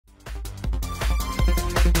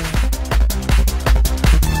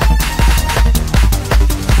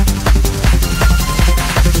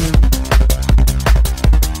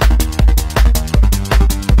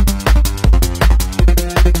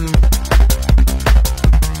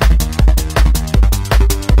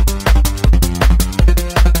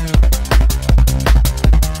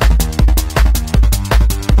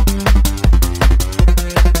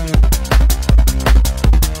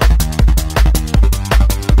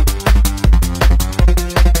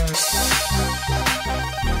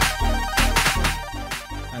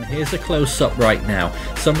here's a close-up right now.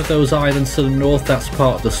 Some of those islands to the north, that's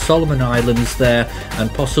part of the Solomon Islands there, and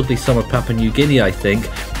possibly some of Papua New Guinea, I think.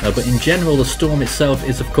 But in general, the storm itself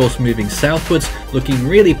is of course moving southwards, looking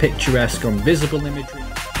really picturesque on visible imagery.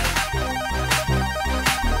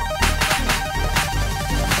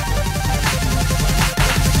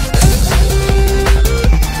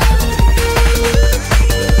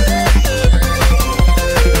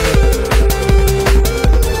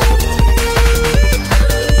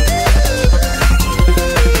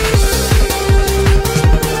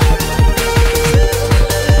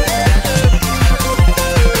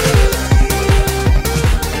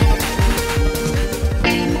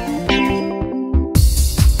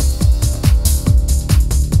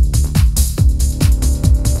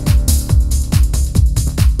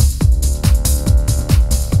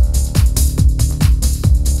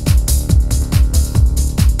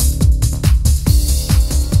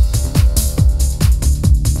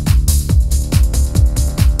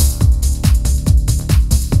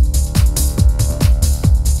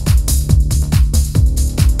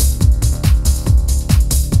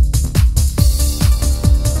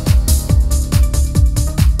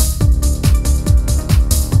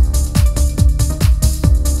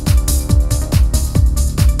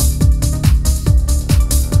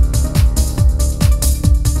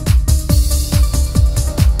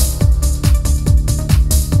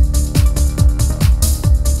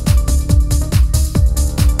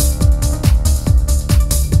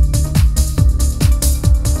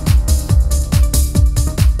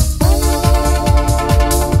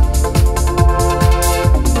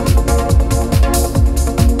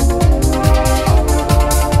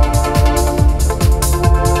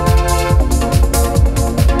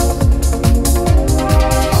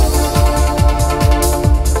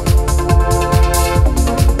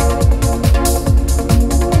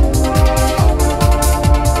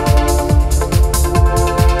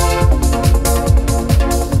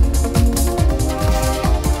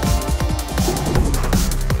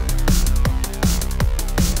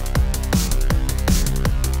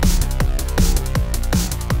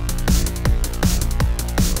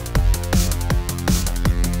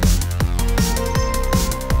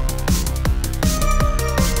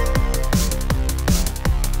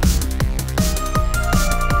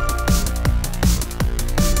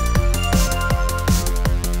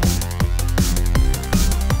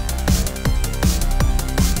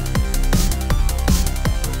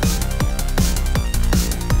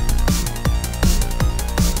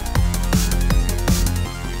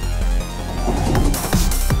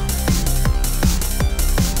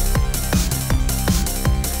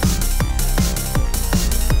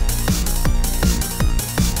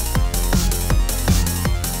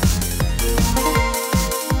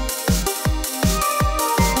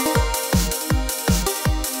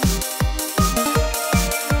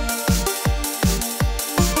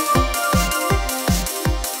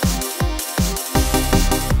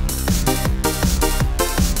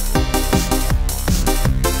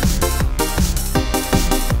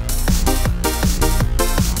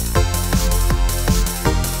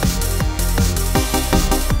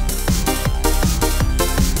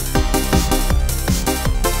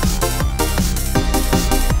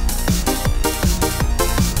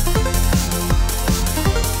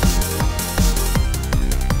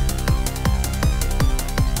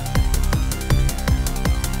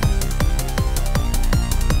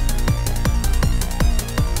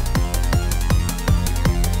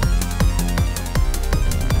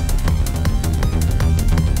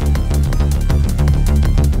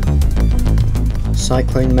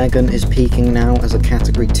 Cyclone Megan is peaking now as a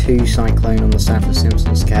Category 2 cyclone on the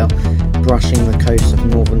Saffir-Simpson scale, brushing the coast of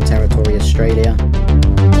Northern Territory, Australia.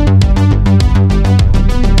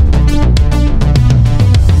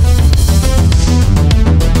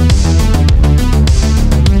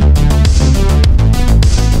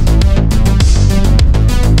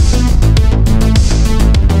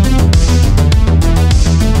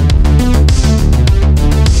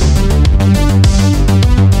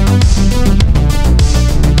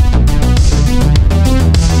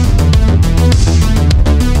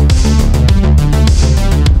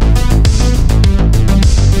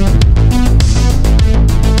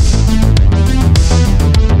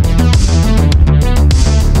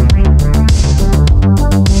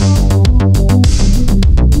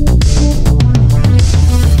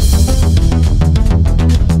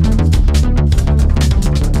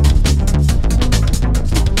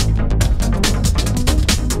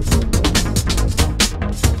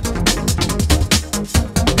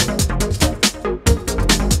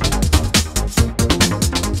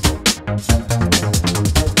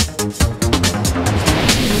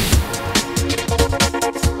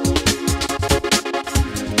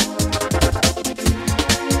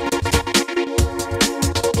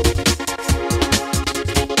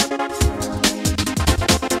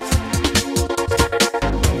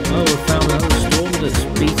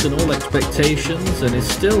 beaten all expectations and is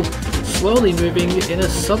still slowly moving in a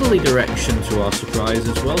southerly direction to our surprise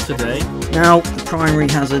as well today. Now, the primary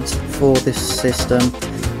hazards for this system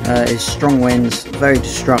is strong winds, very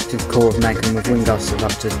destructive core of Megan with wind gusts of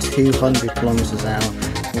up to 200 km an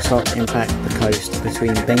hour will start to impact the coast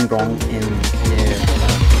between Bing Bong near.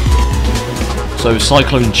 So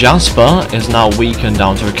Cyclone Jasper is now weakened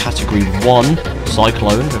down to a Category 1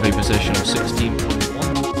 cyclone with a position of 16.1.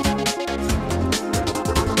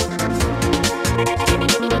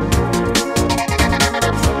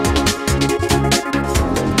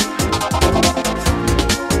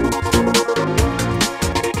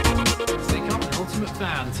 Become an ultimate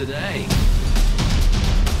fan today.